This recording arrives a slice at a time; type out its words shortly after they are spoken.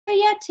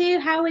Year 2,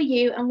 how are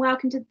you? And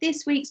welcome to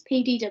this week's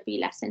PDW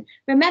lesson.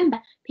 Remember,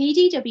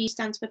 PDW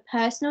stands for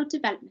Personal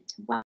Development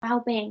and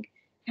Wellbeing.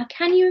 Now,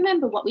 can you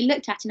remember what we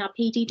looked at in our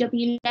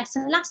PDW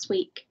lesson last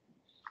week?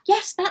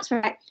 Yes, that's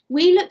right.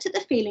 We looked at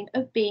the feeling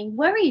of being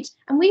worried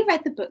and we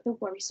read the book The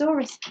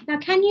Worrysaurus. Now,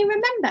 can you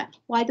remember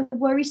why the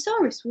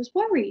Worrysaurus was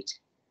worried?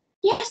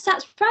 Yes,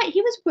 that's right.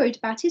 He was worried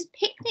about his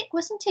picnic,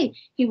 wasn't he?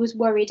 He was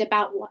worried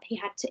about what he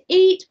had to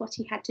eat, what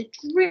he had to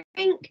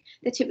drink,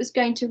 that it was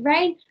going to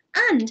rain,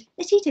 and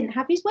that he didn't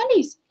have his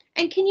wellies.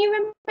 And can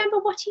you remember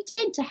what he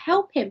did to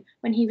help him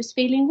when he was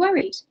feeling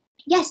worried?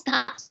 Yes,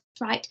 that's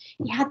right.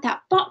 He had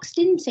that box,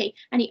 didn't he?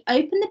 And he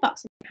opened the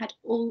box and had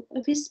all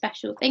of his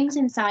special things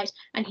inside.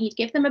 And he'd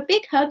give them a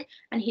big hug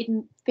and he'd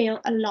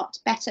feel a lot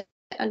better,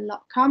 a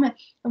lot calmer.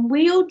 And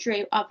we all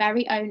drew our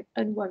very own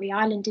Unworry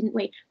Island, didn't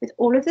we? With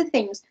all of the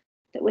things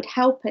that would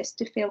help us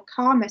to feel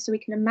calmer, so we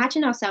can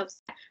imagine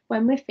ourselves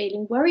when we're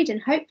feeling worried,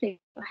 and hopefully it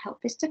will help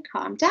us to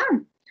calm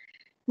down.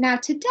 Now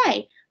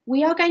today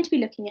we are going to be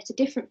looking at a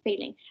different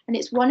feeling, and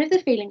it's one of the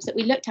feelings that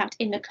we looked at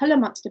in the Colour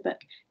Monster book.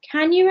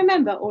 Can you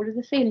remember all of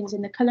the feelings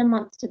in the Colour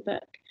Monster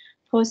book?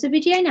 Pause the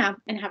video now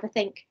and have a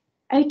think.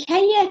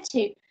 Okay, Year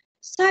 2.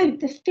 So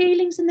the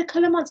feelings in the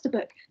Colour Monster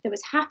book, there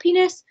was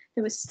happiness,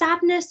 there was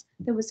sadness,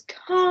 there was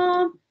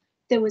calm,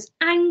 there was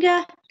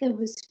anger, there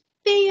was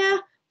fear.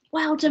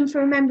 Well done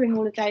for remembering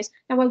all of those.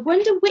 Now, I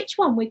wonder which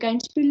one we're going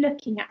to be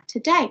looking at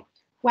today.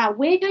 Well,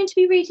 we're going to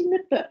be reading the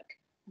book,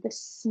 The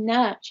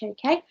Snurch,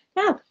 okay?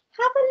 Now,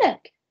 have a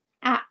look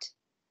at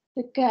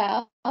the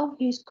girl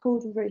who's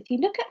called Ruthie.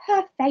 Look at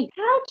her face.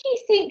 How do you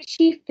think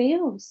she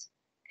feels?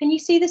 Can you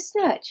see the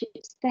snurch?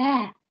 It's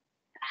there.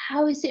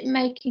 How is it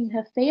making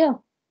her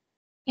feel?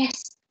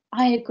 Yes,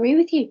 I agree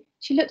with you.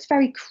 She looks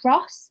very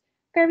cross,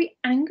 very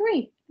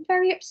angry,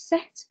 very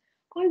upset.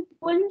 I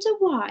wonder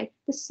why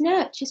the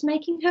snurch is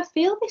making her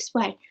feel this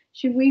way.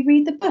 Should we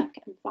read the book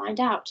and find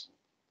out?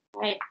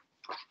 Right.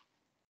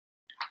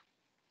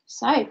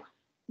 So,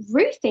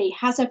 Ruthie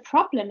has a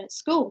problem at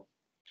school.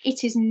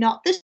 It is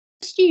not the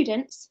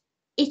students.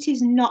 It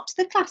is not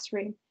the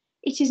classroom.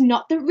 It is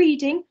not the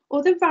reading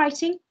or the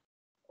writing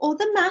or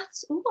the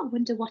maths. Oh, I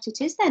wonder what it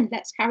is then.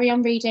 Let's carry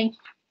on reading.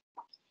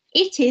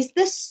 It is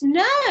the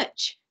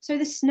snurch. So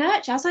the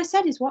snurch, as I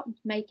said, is what's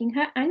making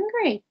her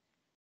angry.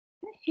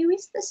 Who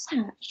is the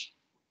snurch?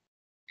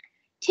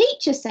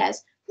 Teacher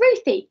says,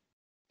 Ruthie,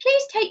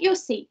 please take your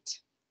seat.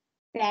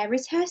 There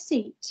is her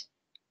seat.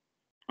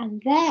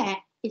 And there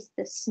is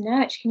the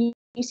snurch. Can you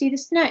see the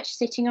snurch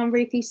sitting on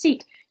Ruthie's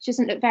seat? She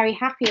doesn't look very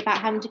happy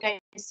about having to go and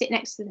sit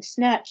next to the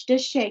snurch,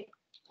 does she?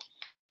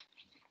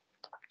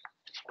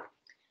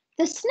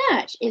 The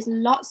snurch is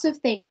lots of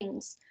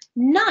things.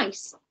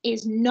 Nice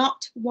is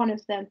not one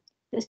of them.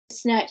 The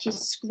snurch is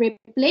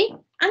scribbly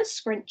and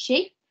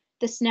scrunchy.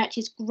 The snurch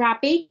is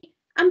grabby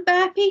and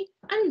burpy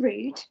and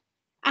rude.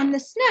 And the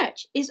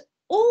snurch is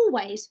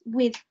always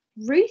with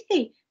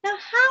Ruthie. Now,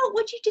 how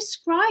would you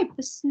describe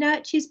the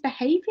snurch's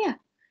behaviour?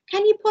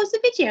 Can you pause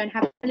the video and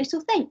have a little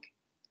think?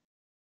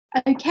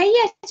 Okay,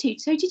 Year 2.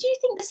 So did you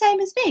think the same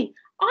as me?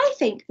 I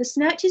think the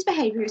snurch's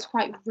behaviour is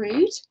quite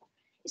rude.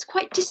 It's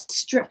quite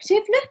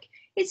destructive. Look,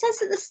 it says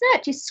that the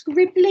snurch is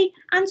scribbly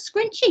and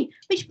scrunchy,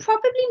 which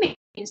probably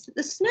means that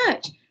the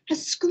snurch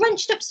has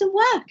scrunched up some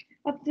work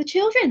of the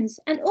children's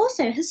and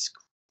also has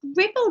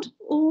scribbled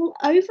all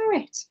over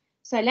it.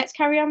 So let's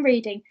carry on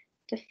reading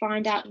to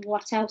find out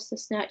what else the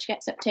snurch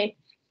gets up to.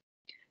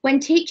 When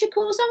teacher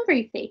calls on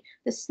Ruthie,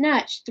 the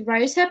snurch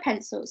throws her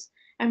pencils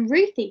and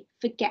Ruthie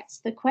forgets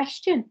the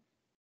question.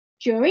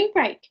 During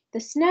break, the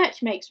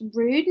snurch makes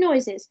rude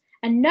noises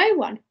and no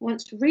one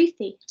wants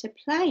Ruthie to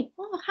play.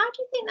 Oh, how do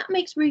you think that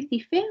makes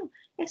Ruthie feel?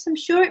 Yes, I'm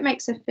sure it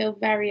makes her feel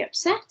very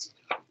upset.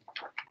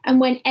 And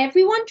when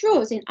everyone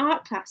draws in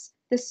art class,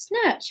 the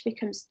snurch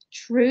becomes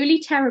truly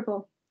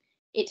terrible.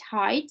 It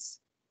hides,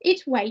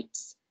 it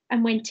waits,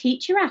 and when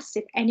teacher asks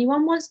if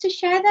anyone wants to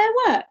share their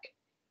work,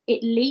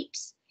 it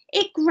leaps,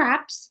 it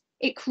grabs,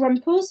 it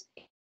crumples,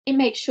 it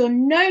makes sure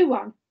no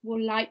one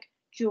will like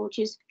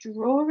George's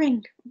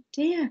drawing. Oh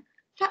dear,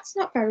 that's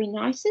not very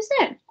nice, is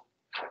it?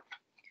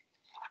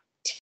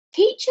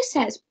 Teacher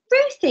says,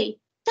 Ruthie,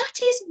 that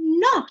is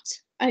not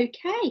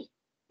okay.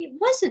 It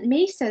wasn't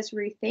me, says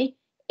Ruthie.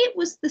 It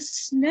was the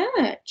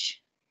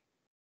snurch.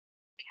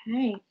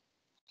 Okay.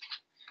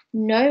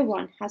 No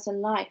one has a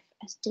life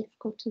as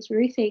difficult as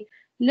Ruthie.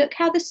 Look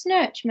how the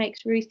snurch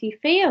makes Ruthie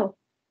feel.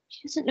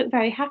 She doesn't look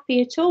very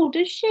happy at all,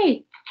 does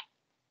she?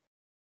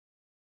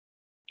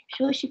 I'm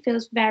sure she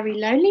feels very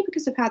lonely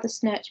because of how the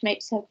snurch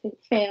makes her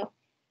feel.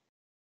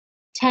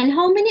 10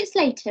 whole minutes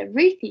later,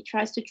 Ruthie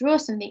tries to draw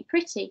something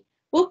pretty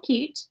or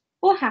cute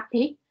or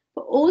happy,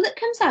 but all that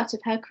comes out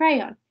of her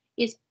crayon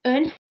is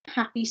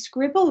unhappy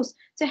scribbles.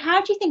 So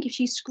how do you think if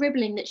she's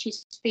scribbling that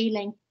she's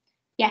feeling?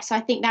 Yes,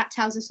 I think that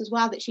tells us as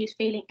well that she's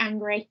feeling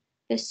angry.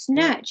 The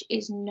snurch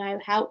is no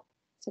help.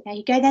 So there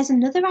you go. There's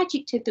another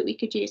adjective that we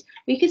could use.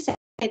 We could say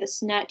the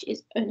snurch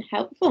is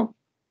unhelpful.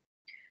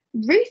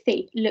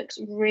 Ruthie looks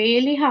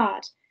really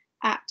hard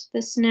at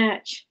the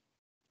snurch.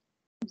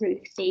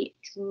 Ruthie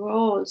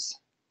draws.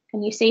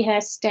 Can you see her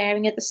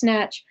staring at the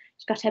snurch?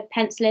 She's got her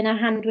pencil in her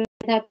hand with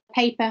her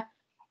paper.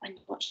 I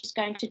wonder what she's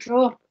going to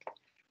draw.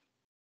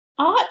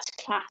 Art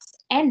class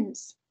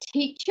ends.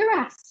 Teacher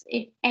asks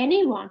if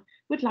anyone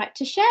would like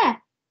to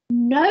share.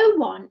 No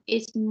one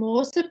is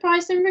more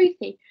surprised than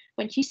Ruthie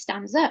when she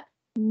stands up.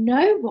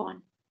 No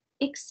one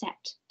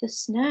except the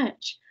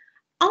snurch.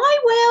 I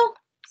will,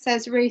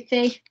 says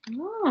Ruthie.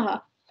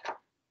 Ah,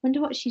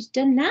 wonder what she's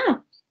done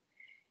now.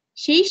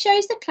 She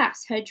shows the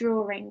class her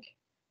drawing.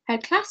 Her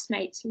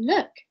classmates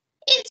look.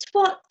 It's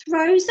what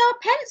throws our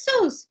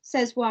pencils,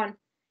 says one.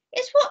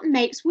 It's what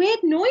makes weird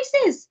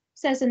noises,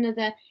 says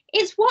another.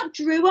 It's what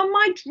drew on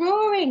my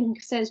drawing,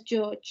 says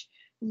George.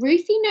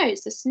 Ruthie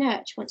knows the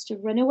snurch wants to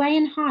run away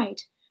and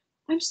hide.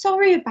 I'm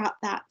sorry about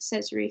that,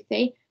 says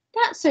Ruthie.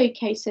 That's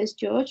okay, says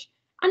George.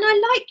 And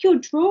I like your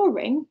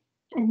drawing.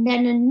 And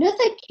then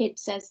another kid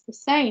says the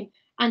same,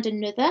 and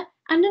another,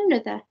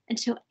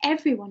 until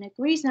everyone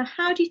agrees. Now,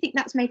 how do you think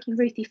that's making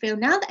Ruthie feel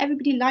now that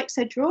everybody likes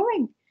her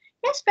drawing?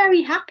 Yes,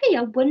 very happy.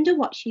 I wonder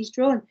what she's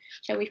drawn.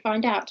 Shall we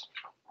find out?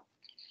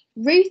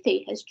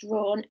 Ruthie has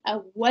drawn a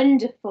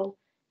wonderful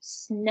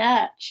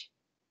snurch.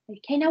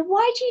 Okay, now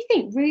why do you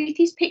think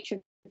Ruthie's picture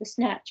of the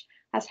snurch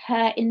has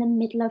her in the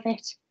middle of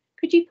it?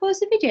 Could you pause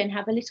the video and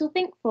have a little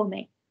think for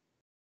me?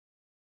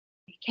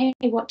 Okay,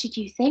 what did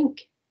you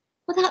think?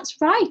 Well,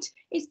 that's right.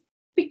 It's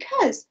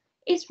because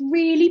it's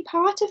really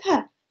part of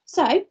her.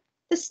 So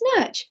the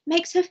snurch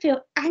makes her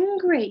feel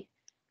angry.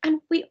 And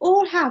we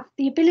all have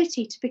the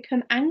ability to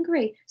become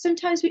angry.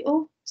 Sometimes we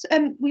all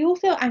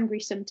feel angry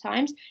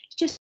sometimes. It's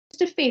just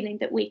a feeling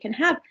that we can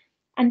have.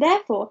 And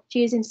therefore,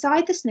 she is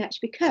inside the snurch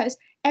because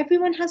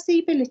everyone has the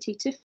ability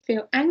to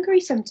feel angry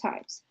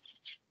sometimes.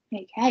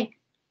 Okay.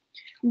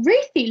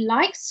 Ruthie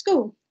likes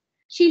school.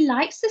 She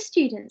likes the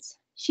students.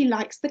 She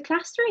likes the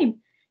classroom.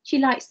 She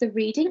likes the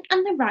reading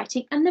and the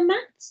writing and the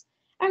maths.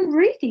 And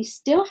Ruthie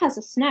still has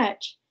a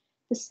snurch.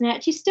 The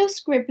snurch is still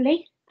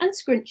scribbly and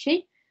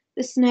scrunchy.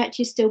 The snurch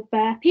is still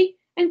burpy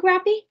and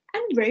grabby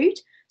and rude.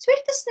 So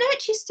if the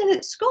snurch is still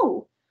at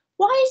school,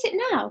 why is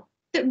it now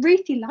that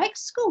Ruthie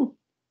likes school?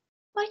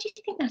 Why do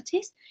you think that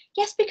is?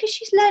 Yes, because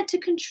she's learnt to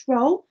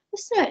control the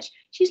snurch.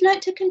 She's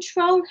learnt to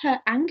control her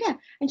anger.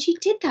 And she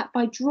did that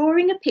by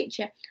drawing a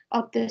picture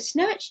of the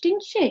snurch,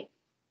 didn't she?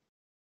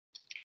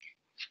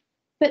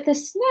 But the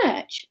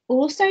snurch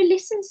also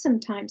listens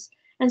sometimes.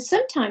 And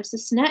sometimes the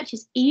snurch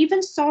is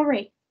even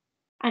sorry.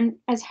 And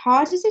as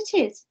hard as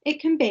it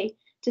can be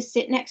to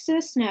sit next to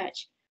the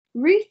snurch,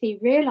 Ruthie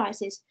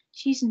realises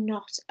she's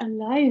not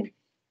alone.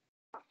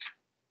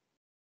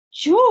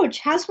 George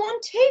has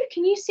one too.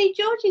 Can you see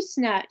George's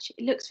snurch?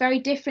 It looks very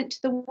different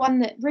to the one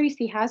that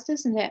Ruthie has,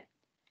 doesn't it?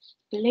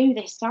 Blue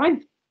this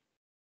time.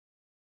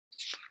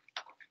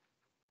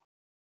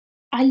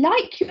 I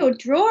like your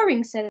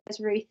drawing, says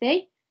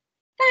Ruthie.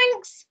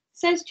 Thanks,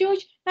 says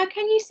George. Now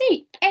can you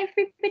see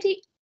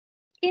everybody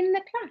in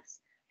the class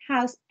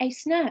has a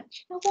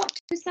snurch? Now what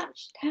does that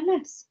tell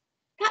us?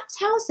 That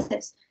tells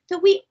us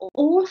that we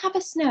all have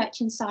a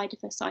snurch inside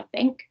of us, I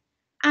think.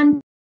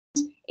 And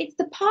it's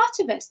the part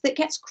of us that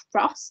gets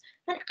cross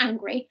and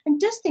angry and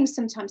does things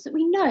sometimes that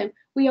we know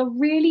we are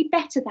really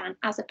better than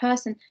as a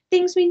person,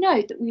 things we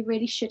know that we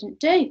really shouldn't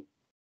do.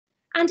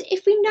 And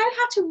if we know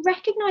how to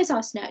recognise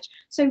our snurch,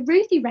 so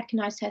Ruthie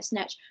recognised her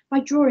snurch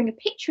by drawing a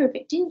picture of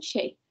it, didn't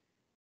she?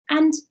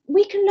 And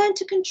we can learn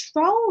to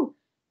control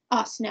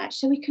our snurch,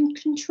 so we can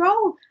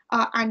control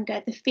our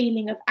anger, the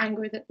feeling of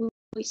anger that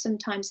we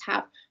sometimes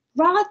have,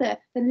 rather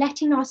than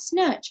letting our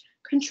snurch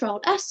control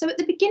us. So at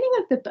the beginning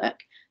of the book,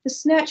 the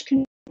snurch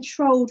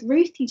controlled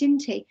Ruthie,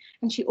 didn't he?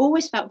 And she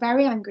always felt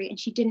very angry and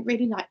she didn't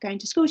really like going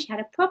to school. She had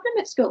a problem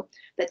at school.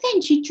 But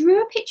then she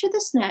drew a picture of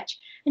the snurch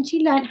and she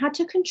learned how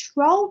to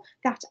control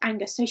that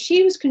anger. So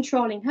she was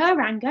controlling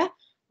her anger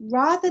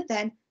rather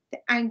than the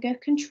anger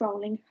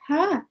controlling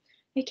her.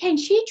 Okay, and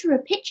she drew a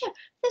picture.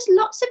 There's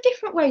lots of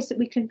different ways that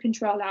we can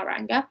control our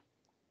anger.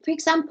 For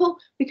example,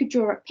 we could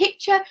draw a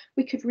picture,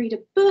 we could read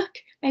a book,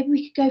 maybe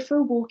we could go for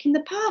a walk in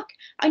the park.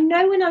 I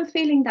know when I'm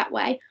feeling that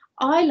way,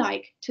 I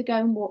like to go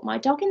and walk my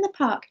dog in the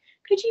park.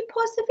 Could you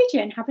pause the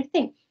video and have a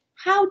think?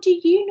 How do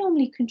you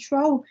normally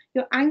control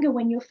your anger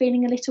when you're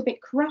feeling a little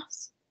bit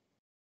cross?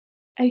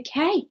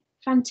 Okay,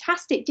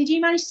 fantastic. Did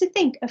you manage to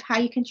think of how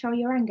you control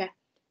your anger?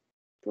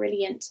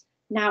 Brilliant.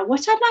 Now,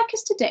 what I'd like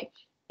us to do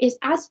is,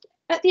 as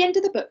at the end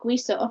of the book we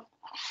saw,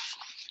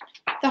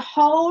 the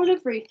whole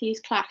of Ruthie's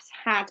class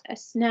had a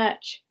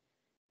snurch.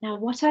 Now,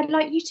 what I'd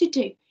like you to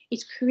do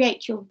is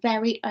create your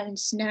very own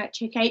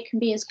snurch, okay? It can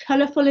be as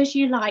colourful as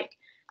you like,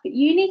 but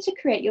you need to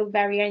create your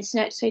very own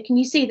snurch. So can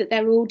you see that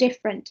they're all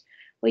different?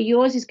 Well,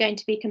 yours is going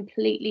to be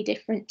completely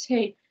different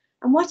too.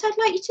 And what I'd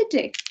like you to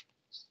do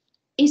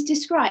is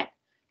describe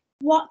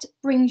what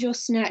brings your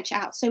snurch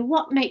out. So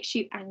what makes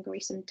you angry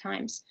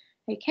sometimes?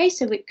 Okay,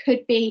 so it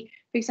could be,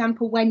 for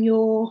example, when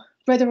your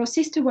brother or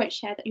sister won't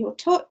share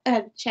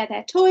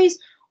their toys,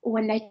 or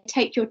when they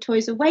take your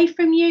toys away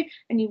from you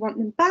and you want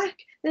them back.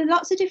 There are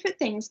lots of different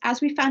things,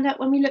 as we found out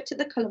when we looked at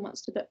the Colour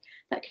Monster book,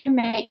 that can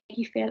make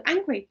you feel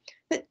angry.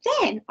 But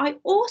then I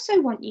also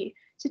want you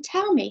So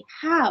tell me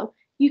how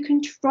you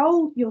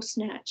control your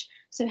snurch.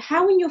 So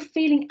how, when you're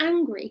feeling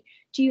angry,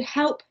 do you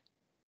help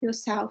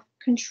yourself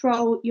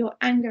control your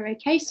anger?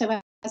 Okay, so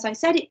as I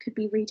said, it could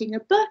be reading a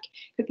book,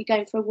 it could be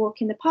going for a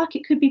walk in the park,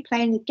 it could be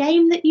playing a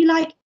game that you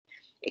like,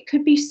 it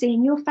could be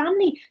seeing your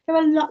family. There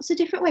are lots of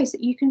different ways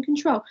that you can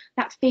control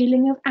that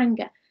feeling of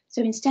anger.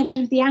 So instead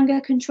of the anger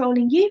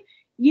controlling you,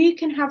 you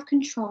can have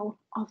control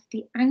of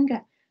the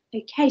anger.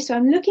 Okay, so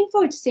I'm looking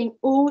forward to seeing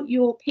all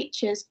your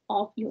pictures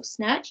of your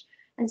snurch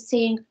and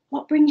seeing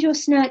what brings your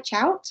snurch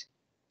out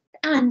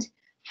and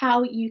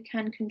how you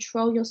can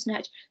control your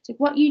snurch. So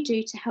what you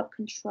do to help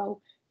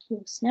control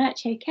your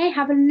snurch. Okay,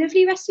 have a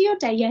lovely rest of your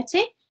day,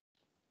 Yeti.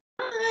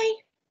 Bye.